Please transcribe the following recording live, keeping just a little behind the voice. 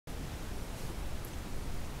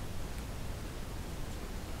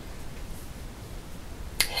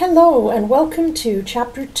Hello and welcome to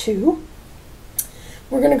Chapter 2.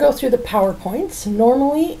 We're going to go through the PowerPoints.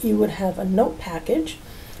 Normally you would have a note package,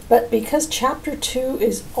 but because Chapter 2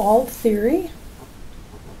 is all theory,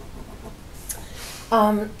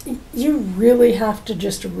 you really have to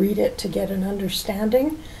just read it to get an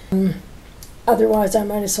understanding. Otherwise, I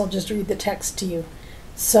might as well just read the text to you.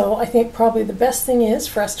 So I think probably the best thing is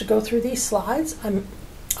for us to go through these slides.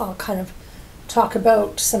 I'll kind of talk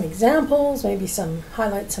about some examples, maybe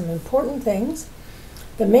highlight some important things.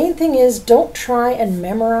 The main thing is don't try and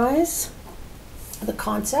memorize the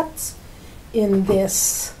concepts in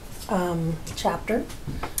this chapter.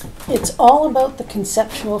 It's all about the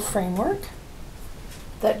conceptual framework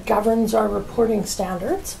that governs our reporting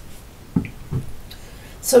standards.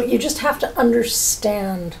 So you just have to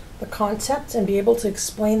understand the concepts and be able to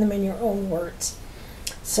explain them in your own words.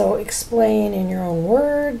 So explain in your own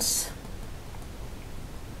words.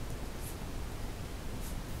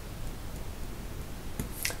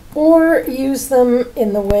 Or use them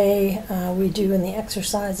in the way we do in the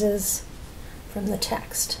exercises from the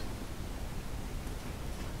text.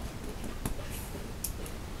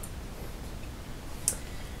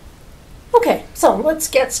 Okay, so let's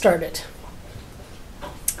get started.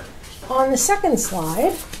 On the second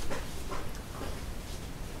slide,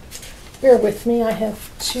 bear with me, I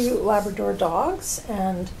have two Labrador dogs,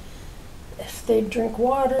 and if they drink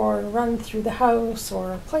water or run through the house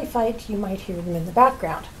or play fight, you might hear them in the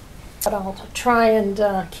background. But I'll try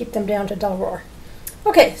and keep them down to dull roar.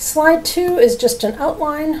 Okay, slide 2 is just an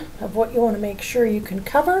outline of what you want to make sure you can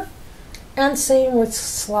cover, and same with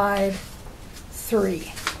slide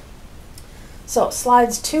 3. So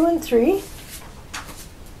slides 2 and 3,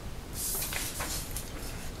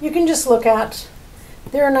 you can just look at.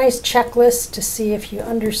 They're a nice checklist to see if you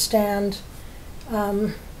understand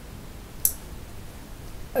a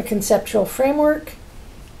conceptual framework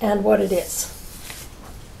and what it is.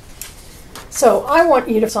 So I want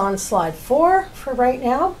you to focus on slide 4 for right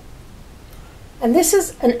now. And this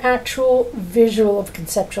is an actual visual of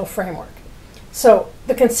conceptual framework. So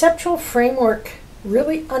the conceptual framework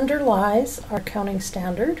really underlies our accounting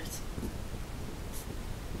standards.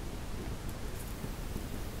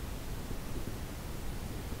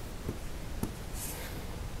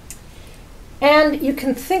 And you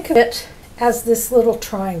can think of it as this little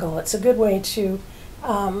triangle. It's a good way to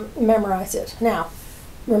memorize it. Now,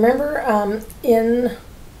 remember in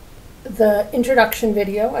the introduction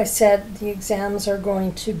video, I said the exams are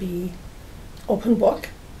going to be open book.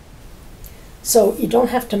 So you don't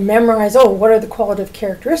have to memorize, oh, what are the qualitative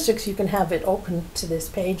characteristics? You can have it open to this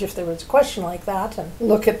page if there was a question like that and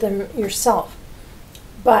look at them yourself.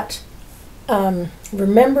 But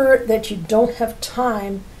remember that you don't have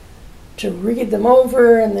time to read them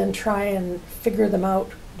over and then try and figure them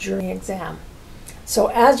out during the exam.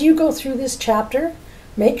 So as you go through this chapter,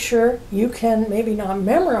 make sure you can maybe not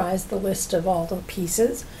memorize the list of all the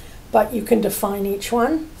pieces, but you can define each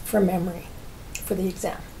one from memory for the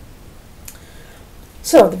exam.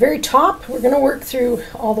 So the very top, we're going to work through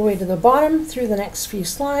all the way to the bottom through the next few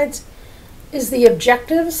slides, is the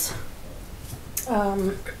objectives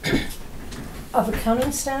of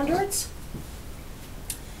accounting standards.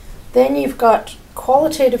 Then you've got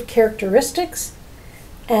qualitative characteristics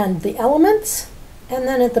and the elements, and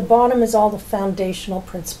then at the bottom is all the foundational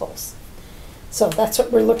principles. So that's what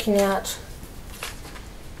we're looking at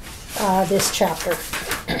this chapter.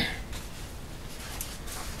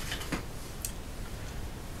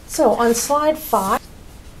 So on slide 5,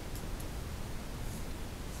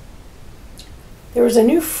 there was a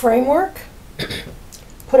new framework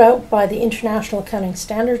put out by the International Accounting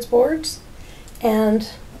Standards Boards, and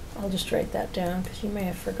I'll just write that down because you may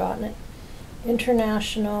have forgotten it.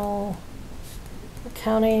 International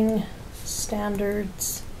Accounting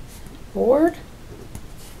Standards Board.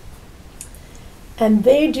 And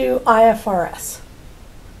they do IFRS,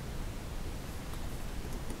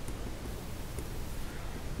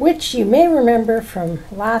 which you may remember from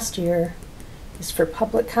last year is for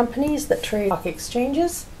public companies that trade stock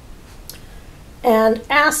exchanges. And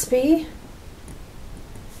ASPE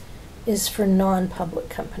is for non-public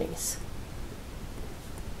companies.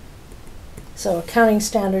 So accounting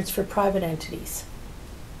standards for private entities.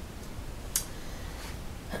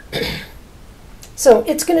 So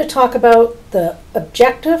it's going to talk about the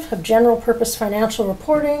objective of general purpose financial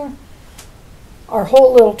reporting, our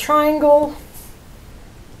whole little triangle,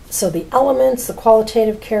 so the elements, the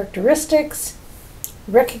qualitative characteristics,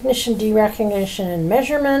 recognition, derecognition, and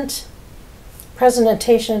measurement,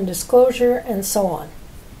 presentation and disclosure, and so on.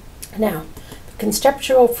 Now, the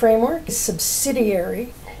conceptual framework is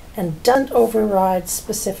subsidiary and doesn't override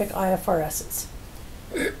specific IFRSs.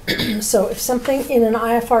 So if something in an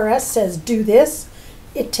IFRS says do this,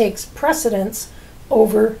 it takes precedence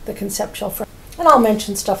over the conceptual framework. And I'll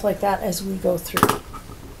mention stuff like that as we go through.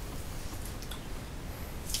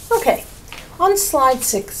 Okay, on slide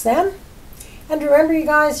 6 then. And remember, you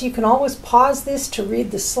guys, you can always pause this to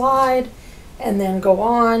read the slide and then go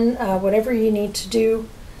on, whatever you need to do.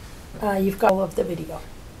 You've got all of the video.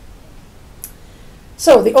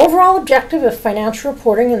 So the overall objective of financial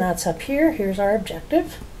reporting, and that's up here, here's our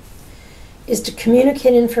objective, is to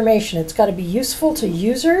communicate information. It's got to be useful to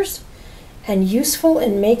users and useful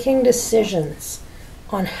in making decisions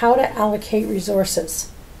on how to allocate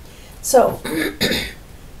resources. So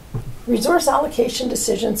resource allocation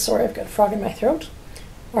decisions, sorry, I've got a frog in my throat,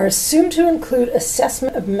 are assumed to include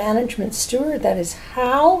assessment of management steward. That is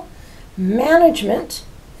how management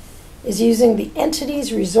is using the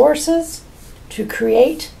entity's resources to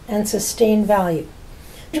create and sustain value.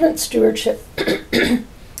 Management stewardship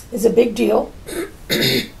is a big deal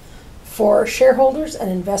for shareholders and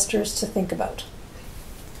investors to think about.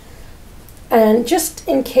 And just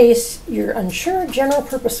in case you're unsure, general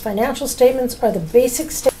purpose financial statements are the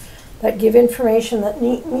basic statements that give information that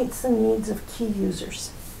meets the needs of key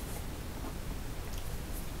users.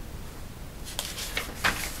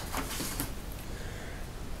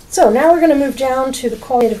 So now we're going to move down to the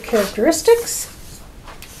qualitative characteristics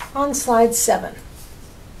on slide 7.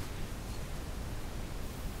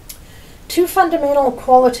 Two fundamental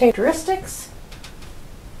qualitative characteristics: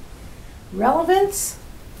 relevance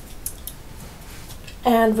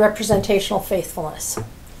and representational faithfulness.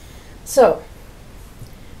 So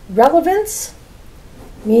relevance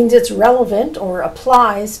means it's relevant or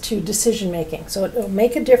applies to decision making. So it will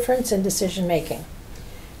make a difference in decision making.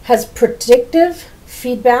 Has predictive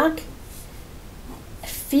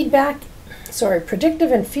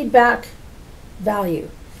predictive and feedback value.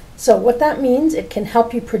 So what that means, it can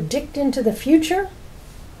help you predict into the future,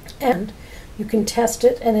 and you can test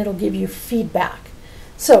it and it'll give you feedback.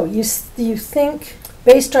 So you think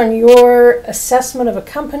based on your assessment of a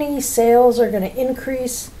company, sales are going to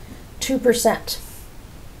increase 2%.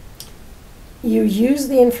 You use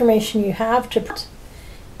the information you have to,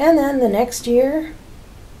 and then the next year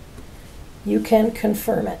you can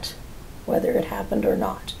confirm it, whether it happened or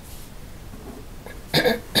not.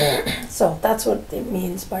 So that's what it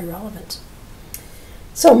means by relevant.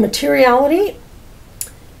 So materiality.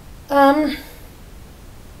 Think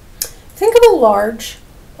of a large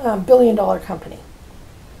billion-dollar company,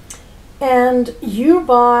 and you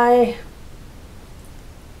buy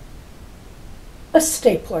a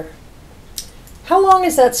stapler. How long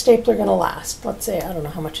is that stapler going to last? Let's say, I don't know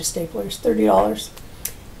how much a stapler is, $30.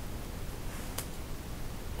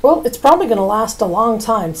 Well, it's probably going to last a long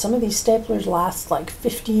time. Some of these staplers last like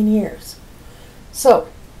 15 years. So,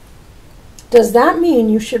 does that mean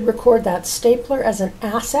you should record that stapler as an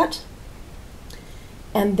asset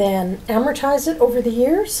and then amortize it over the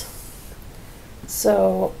years?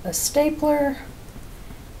 So, a stapler,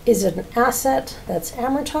 is it an asset that's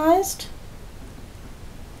amortized,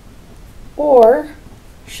 or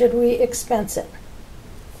should we expense it?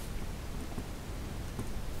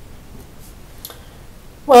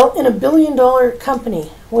 Well, in a billion-dollar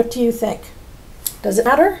company, what do you think? Does it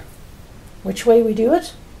matter which way we do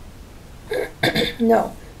it?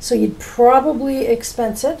 No. So you'd probably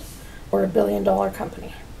expense it for a billion-dollar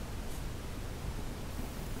company.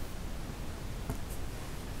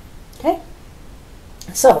 Okay?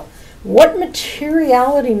 So what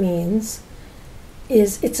materiality means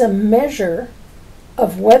is it's a measure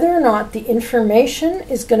of whether or not the information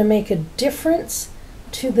is going to make a difference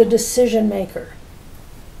to the decision maker.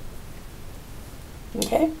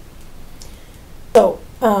 Okay, so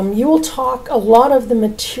you will talk a lot of the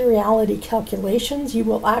materiality calculations you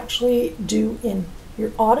will actually do in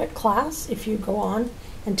your audit class if you go on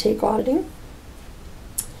and take auditing.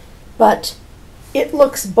 But it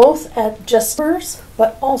looks both at just numbers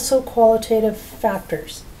but also qualitative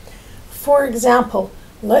factors. For example,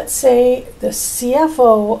 let's say the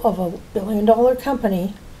CFO of a billion-dollar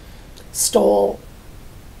company stole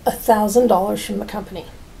 $1,000 from the company.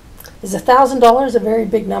 Is $1,000 a very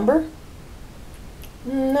big number?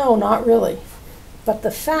 No, not really. But the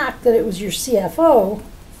fact that it was your CFO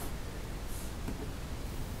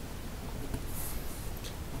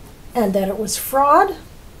and that it was fraud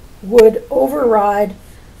would override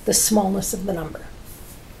the smallness of the number.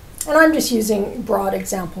 And I'm just using broad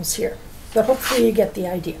examples here, but hopefully you get the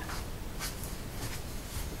idea.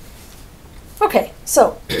 Okay,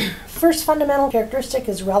 so first fundamental characteristic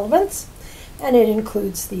is relevance, and it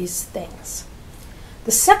includes these things.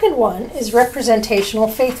 The second one is representational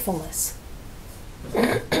faithfulness.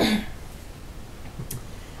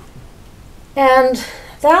 And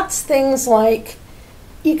that's things like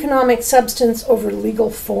economic substance over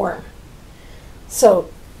legal form. So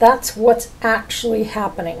that's what's actually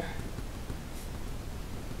happening.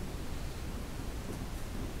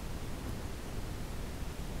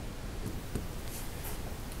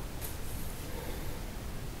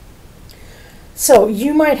 So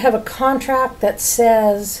you might have a contract that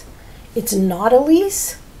says it's not a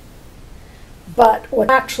lease, but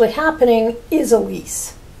what's actually happening is a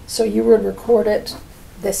lease. So you would record it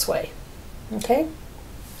this way, okay?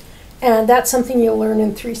 And that's something you'll learn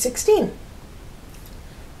in 316,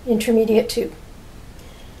 Intermediate 2.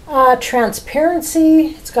 Transparency,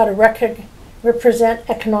 it's got to represent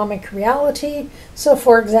economic reality. So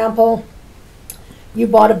for example, you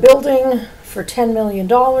bought a building for $10 million.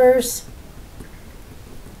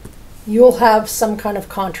 You'll have some kind of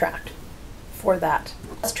contract for that.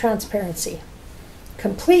 That's transparency.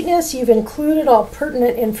 Completeness, you've included all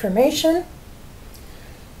pertinent information.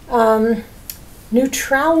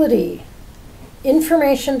 Neutrality,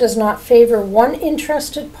 information does not favor one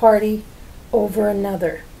interested party over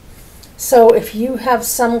another. So if you have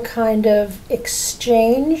some kind of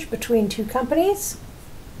exchange between two companies,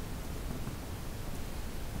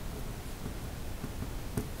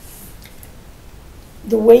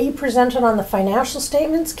 the way you present it on the financial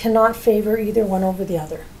statements cannot favor either one over the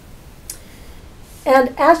other.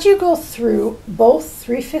 And as you go through both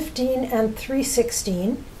 315 and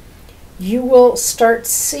 316, you will start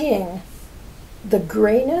seeing the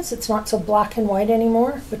grayness, it's not so black and white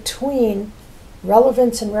anymore, between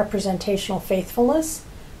relevance and representational faithfulness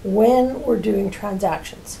when we're doing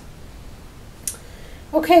transactions.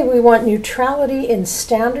 Okay, we want neutrality in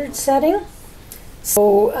standard setting.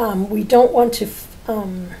 So we don't want to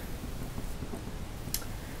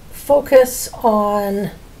focus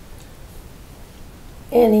on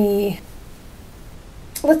any,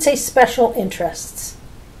 let's say, special interests.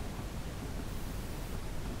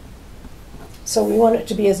 So we want it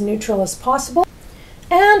to be as neutral as possible,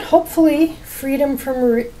 and hopefully freedom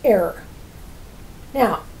from error.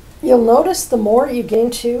 Now, you'll notice the more you get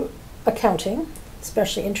into accounting,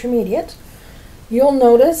 especially intermediate, you'll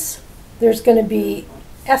notice there's going to be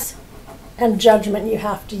S and judgment you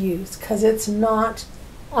have to use because it's not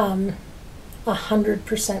 100%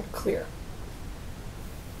 clear.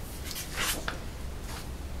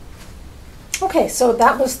 Okay, so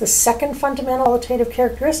that was the second fundamental qualitative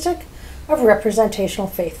characteristic of representational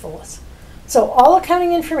faithfulness. So all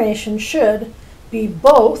accounting information should be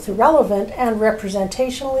both relevant and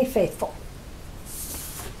representationally faithful.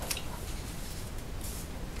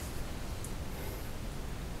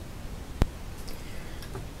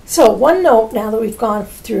 So one note now that we've gone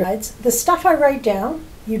through the stuff I write down,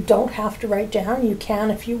 you don't have to write down. You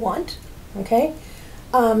can if you want, okay?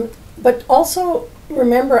 But also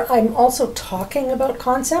remember, I'm also talking about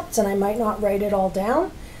concepts and I might not write it all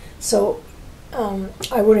down. So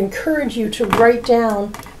I would encourage you to write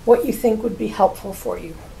down what you think would be helpful for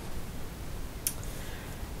you.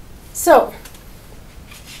 So,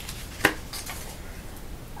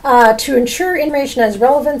 to ensure information has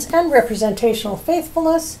relevance and representational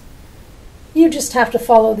faithfulness, you just have to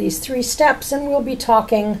follow these 3 steps, and we'll be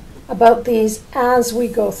talking about these as we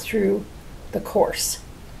go through the course.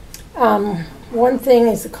 One thing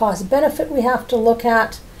is the cost benefit we have to look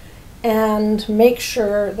at and make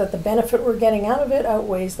sure that the benefit we're getting out of it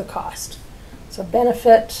outweighs the cost. So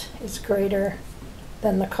benefit is greater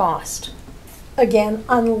than the cost. Again,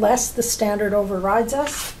 unless the standard overrides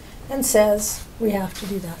us and says we have to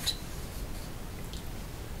do that.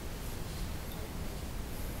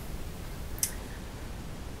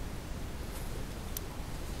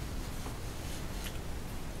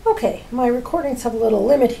 Okay, my recordings have a little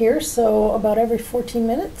limit here, so about every 14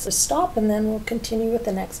 minutes, a stop, and then we'll continue with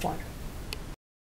the next one.